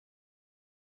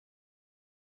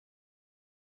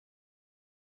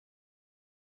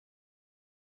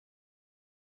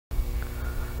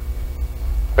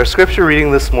Our scripture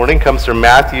reading this morning comes from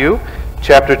Matthew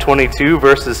chapter 22,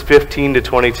 verses 15 to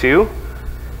 22.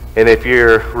 And if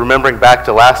you're remembering back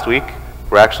to last week,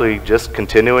 we're actually just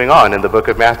continuing on in the book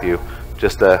of Matthew.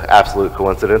 Just an absolute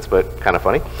coincidence, but kind of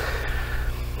funny.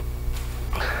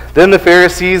 Then the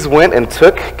Pharisees went and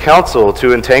took counsel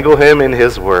to entangle him in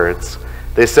his words.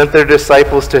 They sent their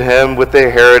disciples to him with their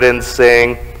inheritance,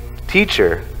 saying,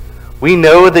 "Teacher, we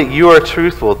know that you are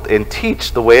truthful and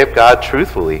teach the way of God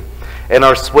truthfully, and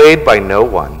are swayed by no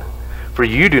one, for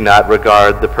you do not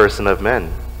regard the person of men.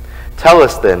 Tell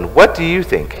us then, what do you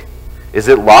think? Is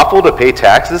it lawful to pay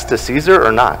taxes to Caesar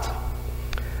or not?"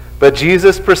 But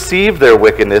Jesus perceived their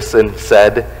wickedness and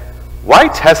said, "Why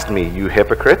test me, you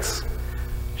hypocrites?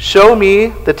 Show me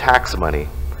the tax money."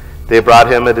 They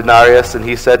brought him a denarius, and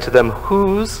he said to them,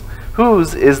 Whose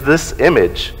is this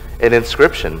image and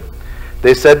inscription?"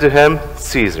 They said to him,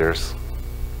 "Caesar's."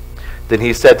 Then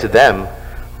he said to them,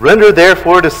 "Render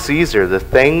therefore to Caesar the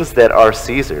things that are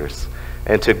Caesar's,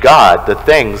 and to God the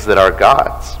things that are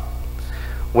God's."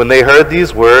 When they heard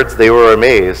these words, they were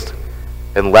amazed,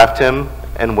 and left him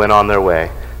and went on their way.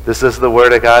 This is the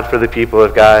word of God for the people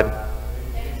of God.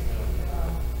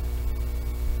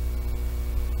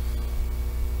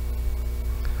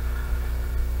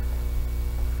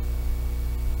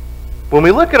 When we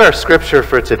look at our scripture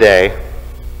for today,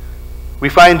 we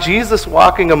find Jesus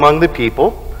walking among the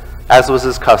people, as was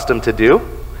his custom to do.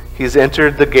 He's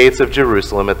entered the gates of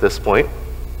Jerusalem at this point,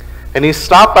 and he's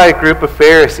stopped by a group of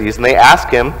Pharisees, and they ask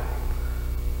him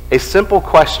a simple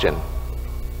question.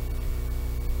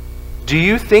 Do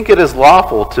you think it is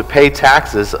lawful to pay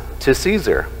taxes to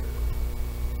Caesar?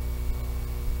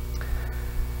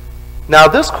 Now,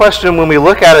 this question, when we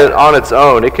look at it on its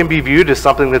own, it can be viewed as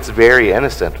something that's very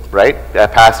innocent, right? A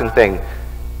passing thing.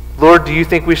 Lord, do you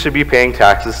think we should be paying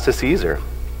taxes to Caesar?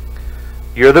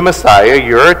 You're the Messiah,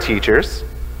 you're our teachers,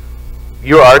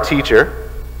 you're our teacher,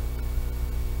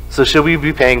 so should we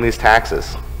be paying these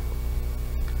taxes?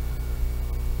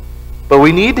 But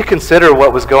we need to consider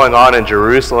what was going on in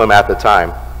Jerusalem at the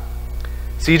time.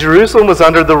 See, Jerusalem was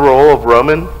under the rule of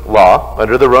Roman law,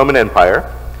 under the Roman Empire,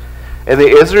 and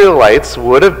the Israelites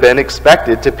would have been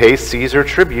expected to pay Caesar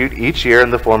tribute each year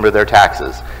in the form of their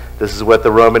taxes. This is what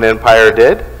the Roman Empire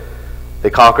did. They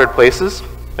conquered places,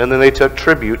 and then they took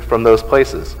tribute from those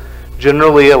places,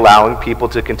 generally allowing people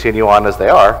to continue on as they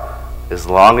are, as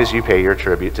long as you pay your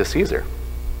tribute to Caesar.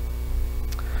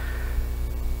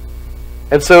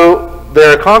 And so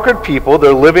they're a conquered people.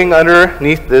 They're living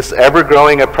underneath this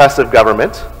ever-growing oppressive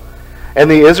government,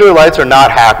 and the Israelites are not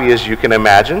happy, as you can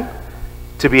imagine,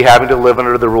 to be having to live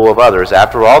under the rule of others.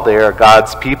 After all, they are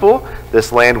God's people.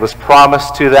 This land was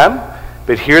promised to them,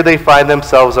 but here they find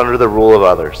themselves under the rule of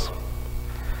others.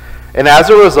 And as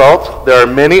a result, there are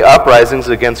many uprisings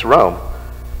against Rome,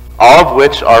 all of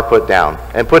which are put down,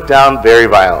 and put down very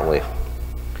violently.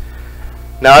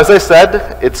 Now, as I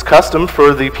said, it's custom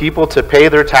for the people to pay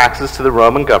their taxes to the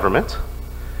Roman government,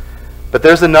 but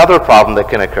there's another problem that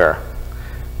can occur.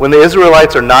 When the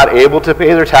Israelites are not able to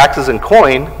pay their taxes in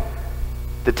coin,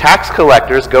 the tax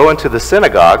collectors go into the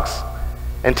synagogues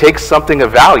and take something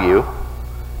of value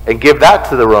and give that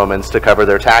to the Romans to cover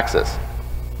their taxes.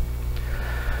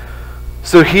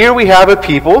 So here we have a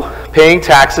people paying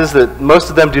taxes that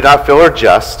most of them do not feel are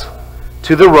just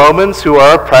to the Romans who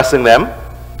are oppressing them.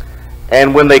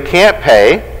 And when they can't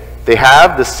pay, they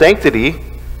have the sanctity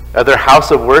of their house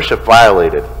of worship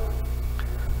violated.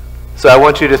 So I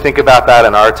want you to think about that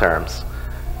in our terms.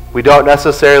 We don't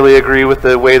necessarily agree with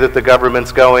the way that the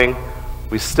government's going.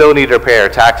 We still need to pay our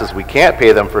taxes. We can't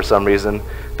pay them for some reason.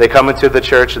 They come into the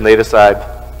church and they decide,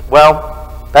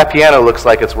 well, that piano looks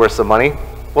like it's worth some money.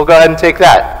 We'll go ahead and take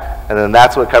that. And then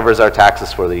that's what covers our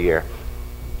taxes for the year.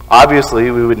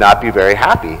 Obviously, we would not be very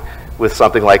happy with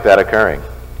something like that occurring.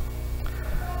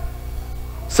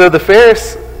 So the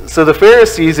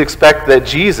Pharisees expect that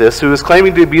Jesus, who is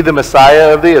claiming to be the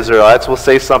Messiah of the Israelites, will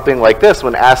say something like this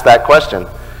when asked that question.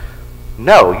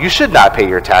 No, you should not pay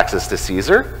your taxes to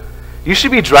Caesar. You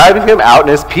should be driving him out and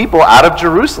his people out of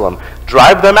Jerusalem.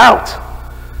 Drive them out.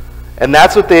 And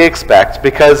that's what they expect,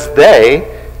 because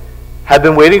they had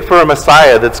been waiting for a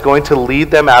Messiah that's going to lead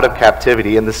them out of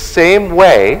captivity in the same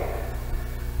way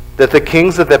that the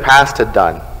kings of the past had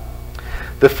done.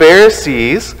 The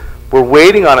Pharisees were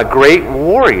waiting on a great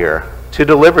warrior to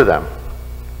deliver them.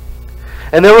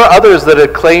 And there were others that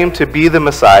had claimed to be the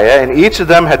Messiah, and each of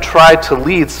them had tried to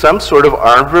lead some sort of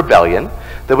armed rebellion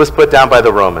that was put down by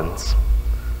the Romans.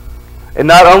 And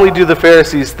not only do the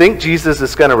Pharisees think Jesus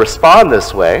is going to respond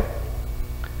this way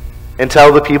and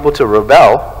tell the people to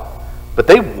rebel, but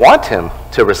they want him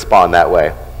to respond that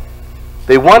way.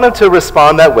 They want him to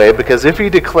respond that way because if he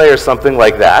declares something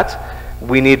like that,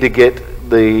 we need to get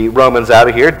the Romans out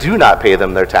of here, do not pay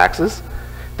them their taxes,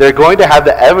 they're going to have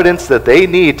the evidence that they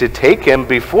need to take him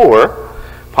before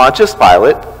Pontius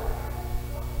Pilate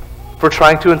for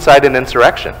trying to incite an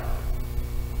insurrection.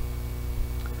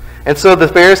 And so the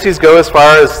Pharisees go as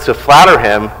far as to flatter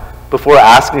him before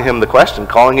asking him the question,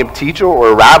 calling him teacher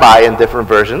or rabbi in different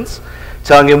versions,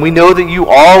 telling him, we know that you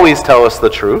always tell us the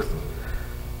truth,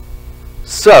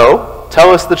 so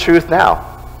tell us the truth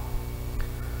now.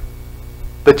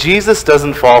 But Jesus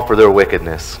doesn't fall for their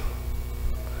wickedness.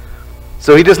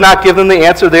 So he does not give them the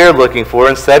answer they are looking for.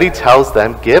 Instead, he tells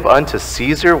them, give unto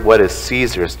Caesar what is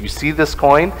Caesar's. You see this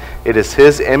coin? It is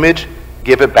his image.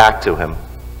 Give it back to him.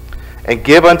 And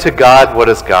give unto God what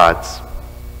is God's.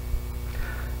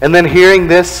 And then hearing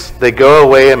this, they go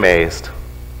away amazed.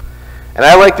 And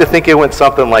I like to think it went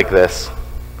something like this.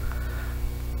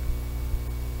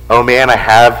 Oh man, I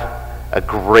have a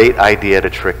great idea to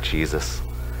trick Jesus.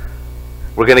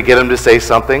 We're going to get him to say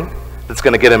something that's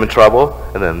going to get him in trouble,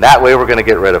 and then that way we're going to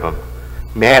get rid of him.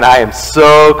 Man, I am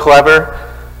so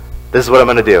clever. This is what I'm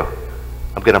going to do.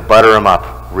 I'm going to butter him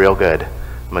up real good.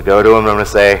 I'm going to go to him and I'm going to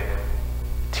say,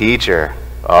 teacher.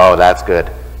 Oh, that's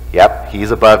good. Yep,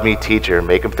 he's above me, teacher.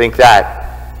 Make him think that.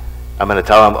 I'm going to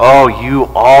tell him, oh, you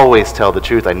always tell the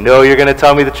truth. I know you're going to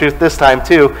tell me the truth this time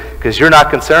too, because you're not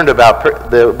concerned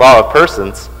about the law of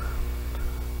persons.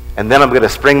 And then I'm going to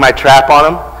spring my trap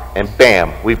on him, and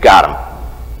bam, we've got him.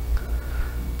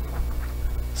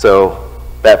 So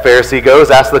that Pharisee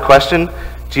goes, asks the question,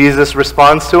 Jesus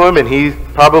responds to him, and he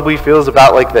probably feels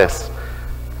about like this.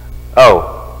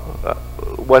 Oh,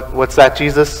 what's that,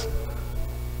 Jesus?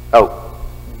 Oh,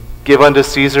 give unto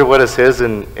Caesar what is his,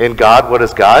 and God what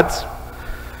is God's?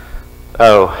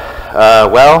 Oh,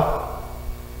 well,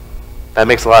 that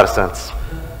makes a lot of sense.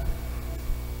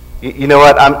 You know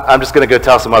what? I'm just going to go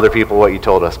tell some other people what you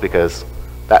told us, because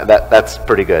that's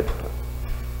pretty good.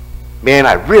 Man,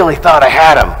 I really thought I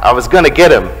had him. I was going to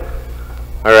get him.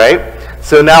 All right?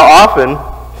 So now often,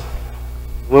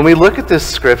 when we look at this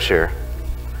scripture,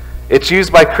 it's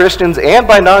used by Christians and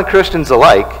by non-Christians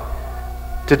alike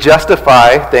to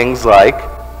justify things like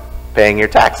paying your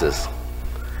taxes.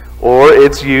 Or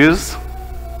it's used,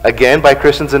 again, by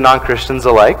Christians and non-Christians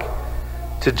alike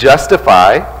to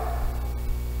justify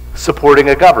supporting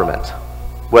a government,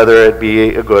 whether it be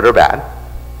a good or bad.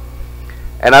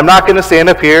 And I'm not going to stand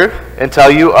up here and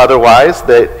tell you otherwise,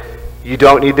 that you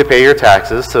don't need to pay your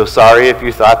taxes, so sorry if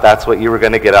you thought that's what you were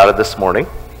going to get out of this morning.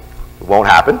 It won't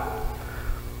happen.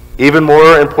 Even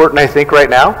more important, I think, right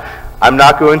now, I'm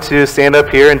not going to stand up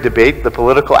here and debate the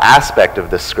political aspect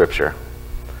of this scripture,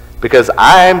 because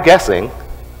I am guessing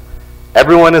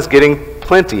everyone is getting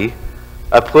plenty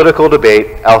of political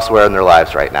debate elsewhere in their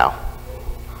lives right now.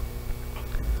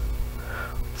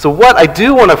 So what I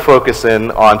do want to focus in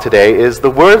on today is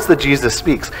the words that Jesus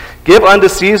speaks. Give unto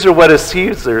Caesar what is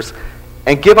Caesar's,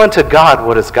 and give unto God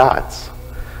what is God's.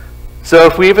 So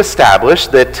if we've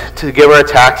established that to give our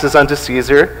taxes unto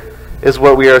Caesar is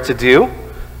what we are to do,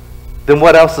 then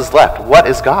what else is left? What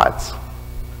is God's?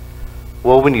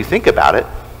 Well, when you think about it,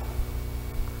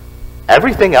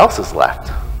 everything else is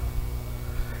left.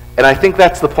 And I think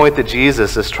that's the point that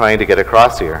Jesus is trying to get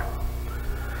across here.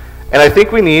 And I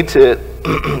think we need to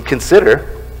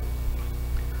consider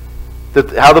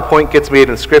how the point gets made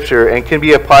in Scripture and can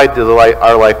be applied to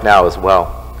our life now as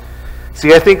well.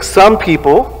 See, I think some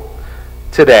people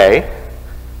today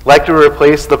like to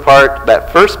replace that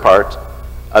first part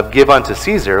of give unto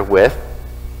Caesar with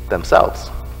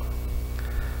themselves.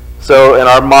 So in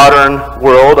our modern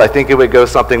world, I think it would go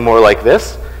something more like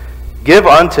this. Give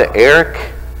unto Eric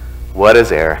what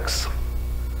is Eric's,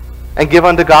 and give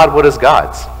unto God what is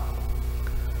God's.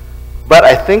 But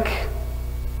I think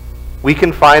we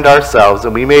can find ourselves,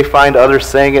 and we may find others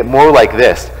saying it more like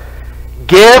this.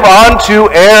 Give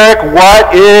unto Eric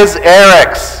what is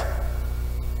Eric's,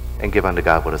 and give unto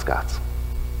God what is God's.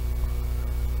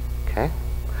 Okay?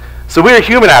 So we are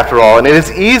human after all, and it is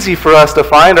easy for us to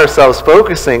find ourselves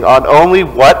focusing on only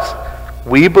what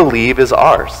we believe is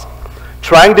ours,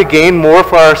 trying to gain more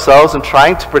for ourselves and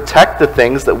trying to protect the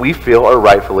things that we feel are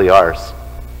rightfully ours.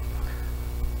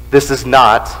 This is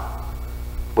not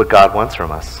what God wants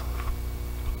from us.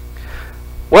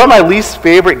 One of my least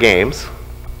favorite games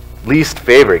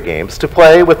to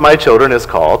play with my children is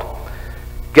called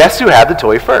Guess Who Had the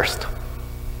Toy First?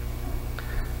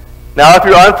 Now, if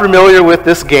you're unfamiliar with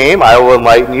this game, I will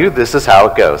enlighten you. This is how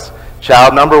it goes.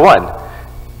 Child number 1,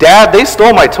 Dad, they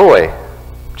stole my toy.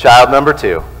 Child number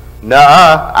 2,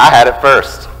 nuh-uh, I had it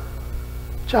first.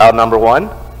 Child number 1,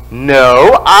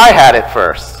 no, I had it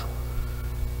first.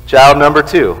 Child number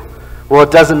 2. Well,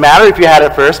 it doesn't matter if you had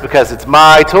it first because it's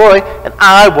my toy and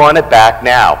I want it back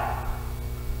now.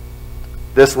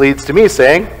 This leads to me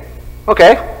saying,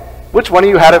 okay, which one of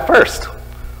you had it first?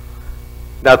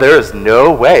 Now, there is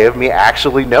no way of me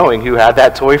actually knowing who had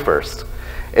that toy first.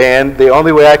 And the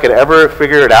only way I could ever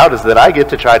figure it out is that I get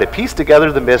to try to piece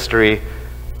together the mystery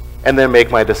and then make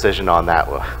my decision on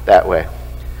that way.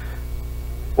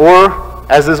 Or,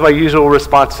 as is my usual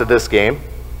response to this game,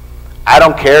 I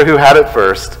don't care who had it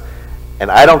first,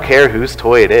 and I don't care whose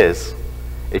toy it is.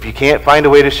 If you can't find a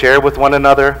way to share with one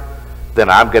another, then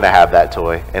I'm going to have that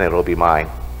toy, and it'll be mine.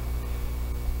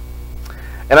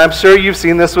 And I'm sure you've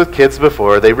seen this with kids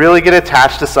before. They really get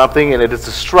attached to something, and it is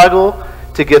a struggle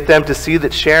to get them to see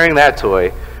that sharing that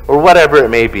toy, or whatever it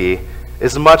may be,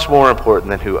 is much more important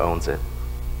than who owns it.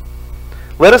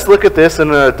 Let us look at this in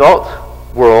an adult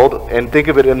world and think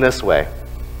of it in this way.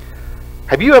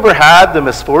 Have you ever had the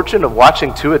misfortune of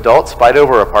watching 2 adults fight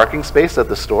over a parking space at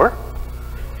the store?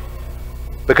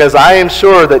 Because I am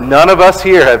sure that none of us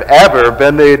here have ever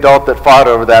been the adult that fought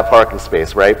over that parking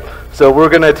space, right? So we're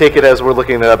going to take it as we're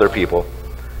looking at other people.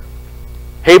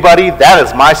 Hey buddy, that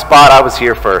is my spot, I was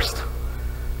here first.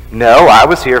 No, I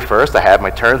was here first, I had my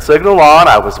turn signal on,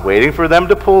 I was waiting for them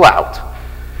to pull out.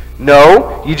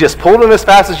 No, you just pulled in as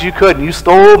fast as you could and you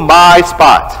stole my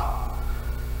spot.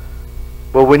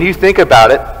 Well, when you think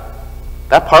about it,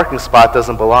 that parking spot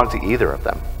doesn't belong to either of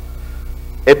them.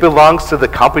 It belongs to the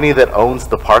company that owns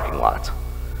the parking lot.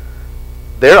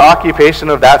 Their occupation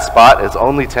of that spot is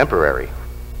only temporary.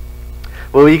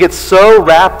 Well, we get so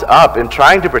wrapped up in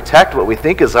trying to protect what we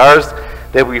think is ours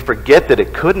that we forget that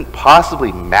it couldn't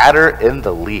possibly matter in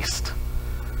the least.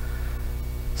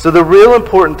 So the real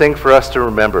important thing for us to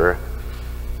remember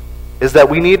is that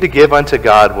we need to give unto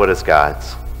God what is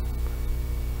God's.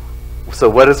 So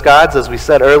what is God's? As we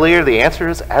said earlier, the answer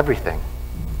is everything.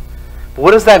 But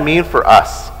what does that mean for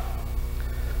us?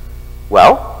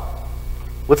 Well,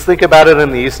 let's think about it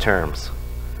in these terms.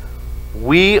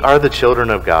 We are the children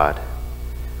of God.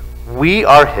 We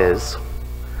are His.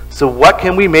 So what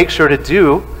can we make sure to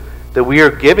do that we are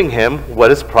giving Him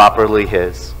what is properly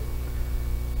His?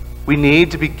 We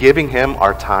need to be giving Him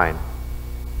our time.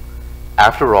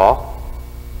 After all,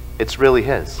 it's really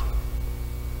His.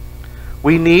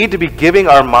 We need to be giving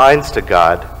our minds to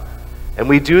God, and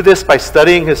we do this by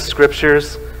studying His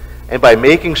scriptures and by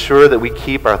making sure that we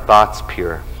keep our thoughts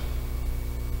pure.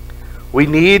 We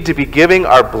need to be giving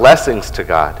our blessings to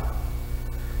God.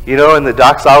 You know, in the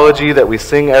doxology that we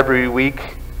sing every week,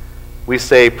 we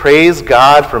say, "Praise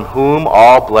God from whom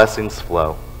all blessings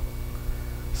flow."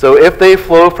 So if they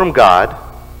flow from God,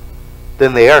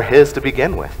 then they are His to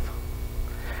begin with.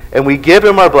 And we give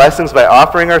Him our blessings by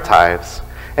offering our tithes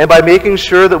and by making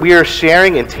sure that we are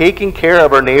sharing and taking care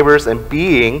of our neighbors and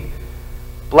being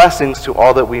blessings to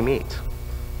all that we meet.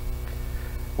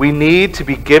 We need to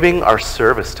be giving our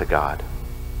service to God.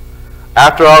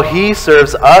 After all, He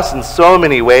serves us in so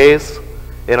many ways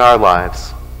in our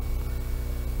lives.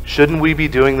 Shouldn't we be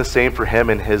doing the same for Him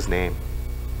in His name?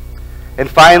 And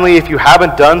finally, if you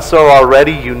haven't done so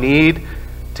already, you need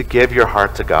to give your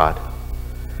heart to God.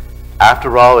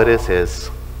 After all, it is His.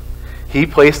 He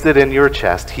placed it in your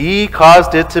chest. He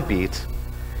caused it to beat.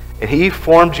 And He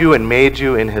formed you and made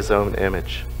you in His own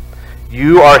image.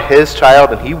 You are His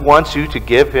child, and He wants you to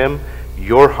give Him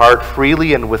your heart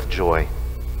freely and with joy.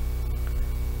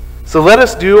 So let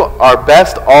us do our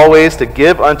best always to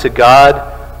give unto God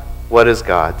what is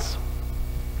God's.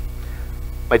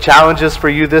 My challenges for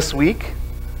you this week: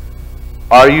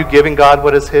 are you giving God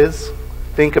what is His?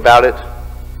 Think about it.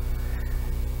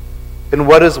 And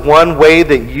what is one way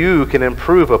that you can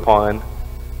improve upon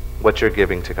what you're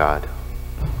giving to God?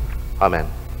 Amen.